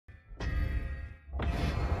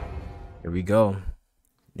Here we go.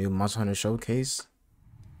 New Monster Hunter Showcase.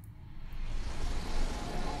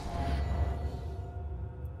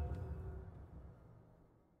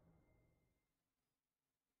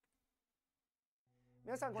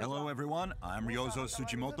 Hello everyone, I'm Ryozo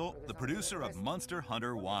Tsuchimoto, the producer of Monster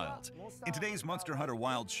Hunter Wilds. In today's Monster Hunter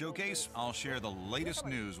Wilds showcase, I'll share the latest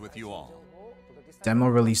news with you all. Demo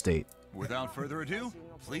release date. Without further ado,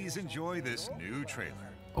 please enjoy this new trailer.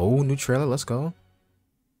 Oh, new trailer. Let's go.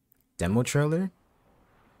 Demo trailer.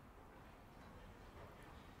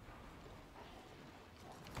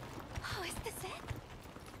 Oh, is this it?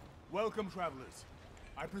 Welcome, travelers.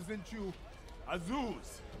 I present you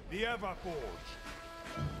Azuz, the Everforge.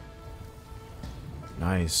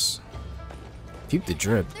 Nice. Keep the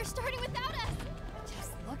drip. They're starting without us.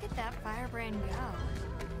 Just look at that firebrand go.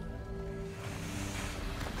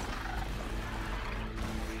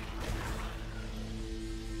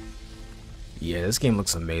 Yeah, this game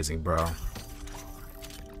looks amazing, bro.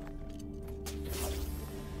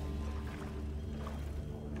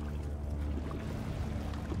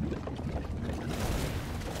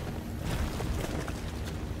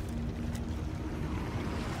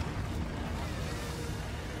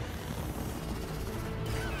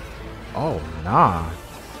 Oh, nah.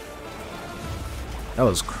 That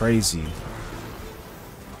was crazy.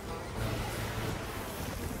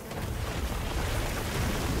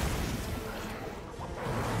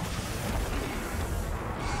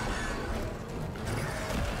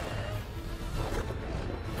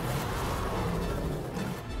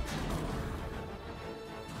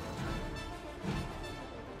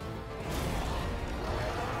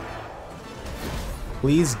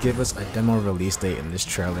 Please give us a demo release date in this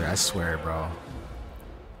trailer, I swear, bro.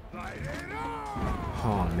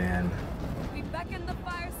 Oh, man. We beckon the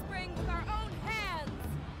fire spring with our own hands.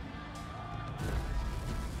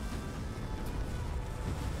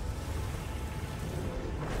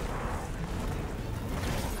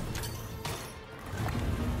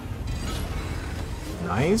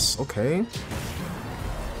 Nice, okay.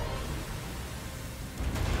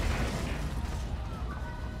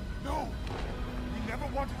 No! We never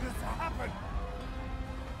wanted this to happen!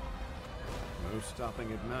 No stopping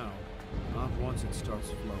it now. Not once it starts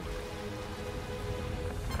flowing.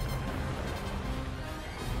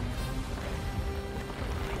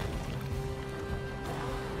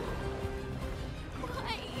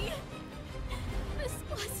 Why? This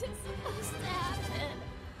wasn't supposed to happen.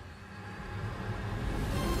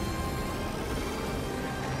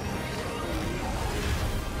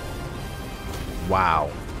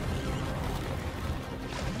 Wow.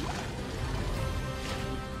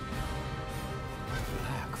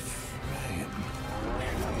 Black flame.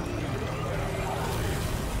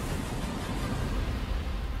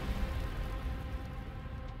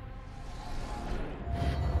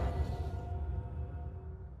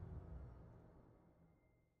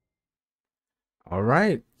 All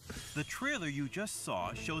right. The trailer you just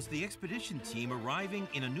saw shows the expedition team arriving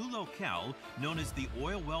in a new locale known as the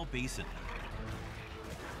Oil Well Basin.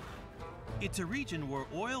 It's a region where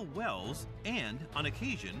oil wells and, on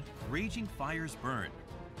occasion, raging fires burn.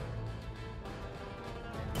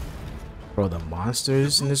 Bro, the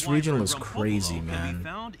monsters in this Brook region Wyvern looks from crazy, Popolo can be man.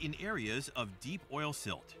 found in areas of deep oil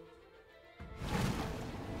silt.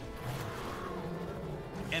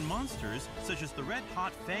 And monsters, such as the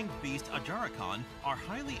red-hot fanged beast Ajarakan, are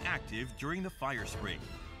highly active during the fire spring.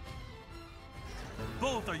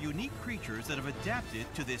 Both are unique creatures that have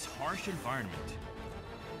adapted to this harsh environment.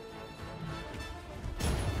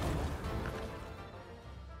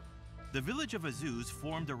 The village of Azuz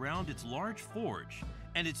formed around its large forge,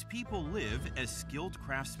 and its people live as skilled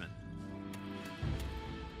craftsmen.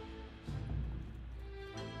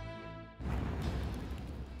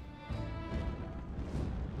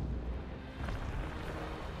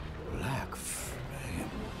 Black flame.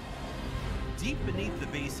 Deep beneath the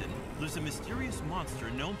basin lives a mysterious monster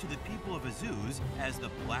known to the people of Azuz as the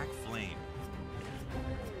Black Flame.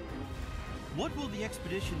 What will the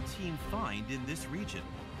expedition team find in this region?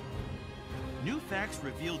 New facts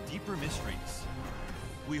reveal deeper mysteries.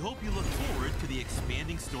 We hope you look forward to the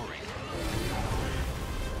expanding story.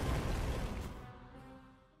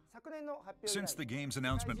 Since the game's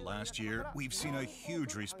announcement last year, we've seen a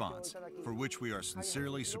huge response, for which we are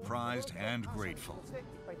sincerely surprised and grateful.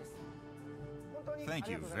 Thank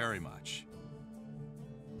you very much.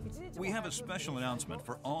 We have a special announcement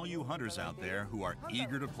for all you hunters out there who are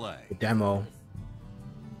eager to play. Demo.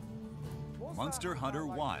 Monster Hunter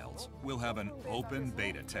Wilds will have an open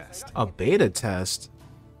beta test. A beta test?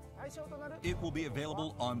 It will be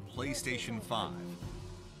available on PlayStation 5,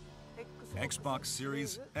 Xbox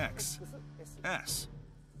Series X, S,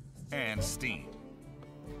 and Steam.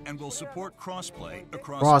 And will support crossplay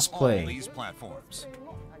across all these platforms.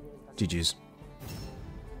 GG's.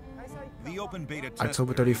 The open beta test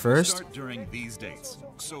October period will 31st? start during these dates,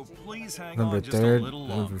 so please hang November on just a 3rd, little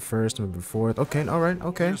November longer. 1st, November 4th. Okay, alright,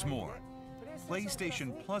 okay. There's more.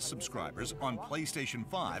 PlayStation Plus subscribers on PlayStation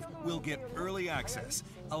 5 will get early access,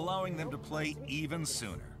 allowing them to play even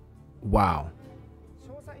sooner. Wow.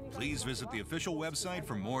 Please visit the official website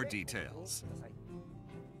for more details.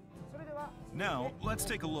 Now, let's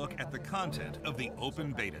take a look at the content of the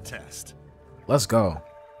open beta test. Let's go.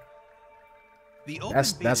 The open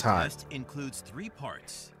That's beta hot. test includes 3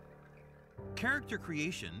 parts: character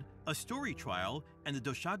creation, a story trial, and the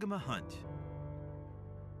Doshagama hunt.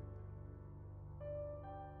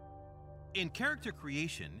 In character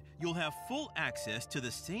creation, you'll have full access to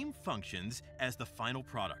the same functions as the final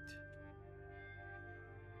product.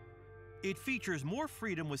 It features more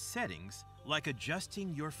freedom with settings like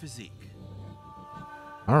adjusting your physique.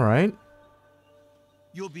 Alright.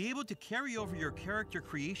 You'll be able to carry over your character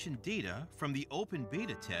creation data from the open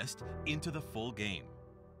beta test into the full game.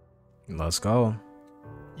 Let's go.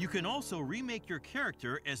 You can also remake your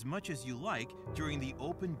character as much as you like during the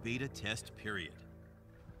open beta test period.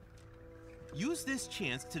 Use this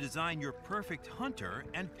chance to design your perfect hunter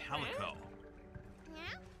and palico.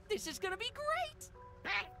 This is gonna be great!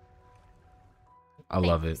 I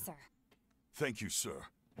love it. Sir. Thank you, sir.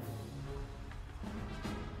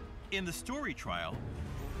 In the story trial,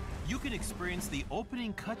 you can experience the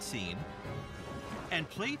opening cutscene and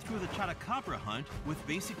play through the Chotacabra hunt with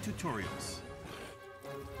basic tutorials.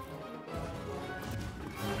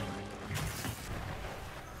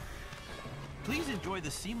 Please enjoy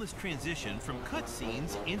the seamless transition from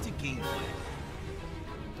cutscenes into gameplay.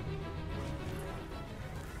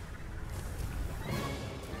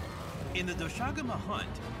 In the Doshagama hunt,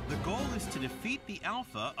 the goal is to defeat the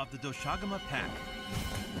alpha of the Doshagama pack.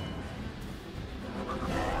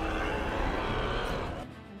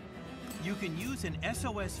 You can use an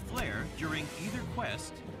SOS flare during either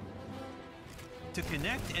quest to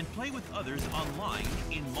connect and play with others online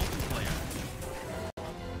in multiplayer.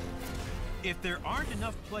 If there aren't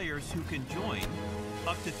enough players who can join,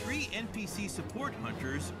 up to 3 NPC support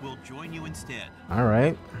hunters will join you instead.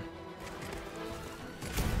 Alright.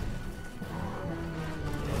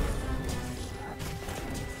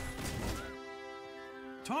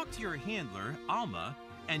 Talk to your handler, Alma,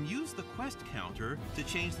 and use the quest counter to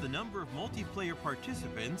change the number of multiplayer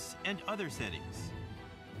participants and other settings.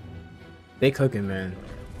 They cooking, man.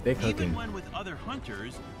 They Even cooking. when with other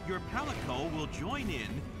hunters, your palico will join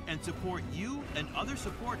in and support you and other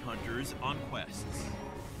support hunters on quests.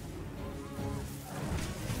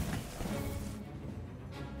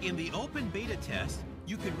 In the open beta test,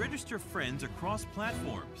 you can register friends across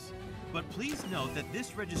platforms, but please note that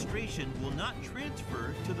this registration will not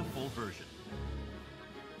transfer to the full version.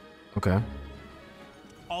 Okay.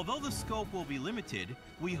 Although the scope will be limited,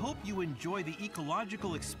 we hope you enjoy the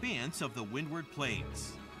ecological expanse of the Windward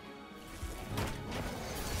Plains.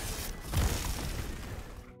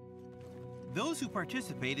 Those who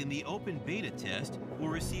participate in the open beta test will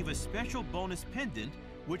receive a special bonus pendant,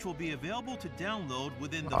 which will be available to download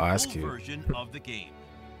within the that's full cute. version of the game.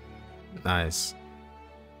 Nice.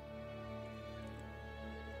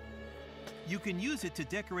 You can use it to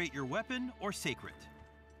decorate your weapon or sacred.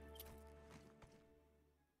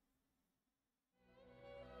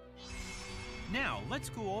 Now, let's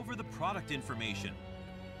go over the product information.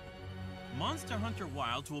 Monster Hunter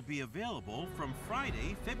Wilds will be available from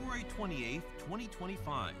Friday, February 28th,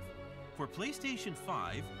 2025 for PlayStation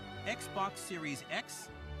 5, Xbox Series X,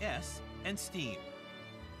 S, and Steam.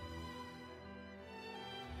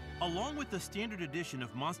 Along with the standard edition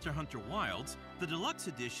of Monster Hunter Wilds, the deluxe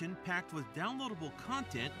edition packed with downloadable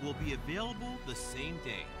content will be available the same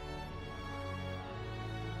day.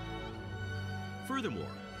 Furthermore,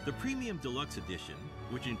 the Premium Deluxe Edition,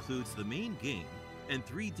 which includes the main game and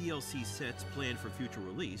 3 DLC sets planned for future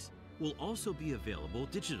release, will also be available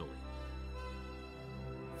digitally.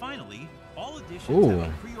 Finally, all editions have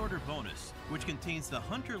a pre-order bonus, which contains the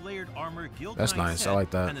Hunter Layered Armor Guild That's 9 nice, I set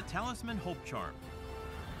like that. and the Talisman Hope Charm.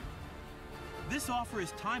 This offer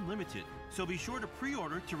is time limited, so be sure to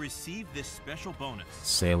pre-order to receive this special bonus.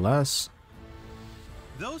 Say less.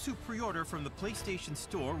 Those who pre-order from the PlayStation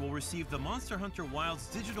Store will receive the Monster Hunter Wilds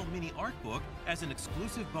digital mini art book as an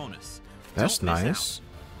exclusive bonus. That's Don't miss nice.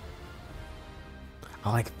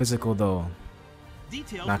 I like physical though.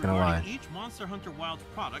 Details Not gonna regarding lie. each Monster Hunter Wilds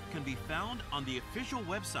product can be found on the official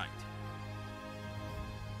website.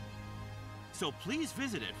 So please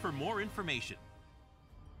visit it for more information.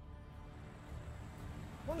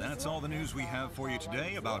 That's all the news we have for you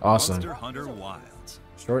today about Awesome. Monster Hunter Wilds.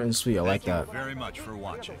 Short and sweet. I like Thank that. you very much for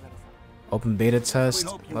watching. Open beta We test.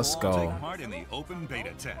 hope you Let's all go. take part in the open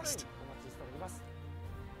beta test.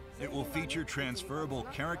 It will feature transferable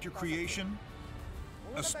character creation,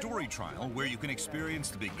 a story trial where you can experience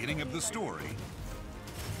the beginning of the story,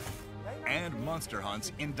 and monster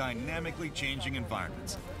hunts in dynamically changing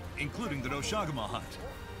environments, including the Doshagama hunt.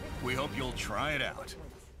 We hope you'll try it out.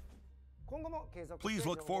 Please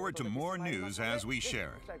look forward to more news as we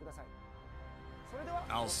share it.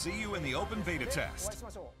 I'll see you in the open beta test.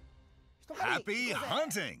 Happy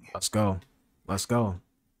hunting! Let's go. Let's go.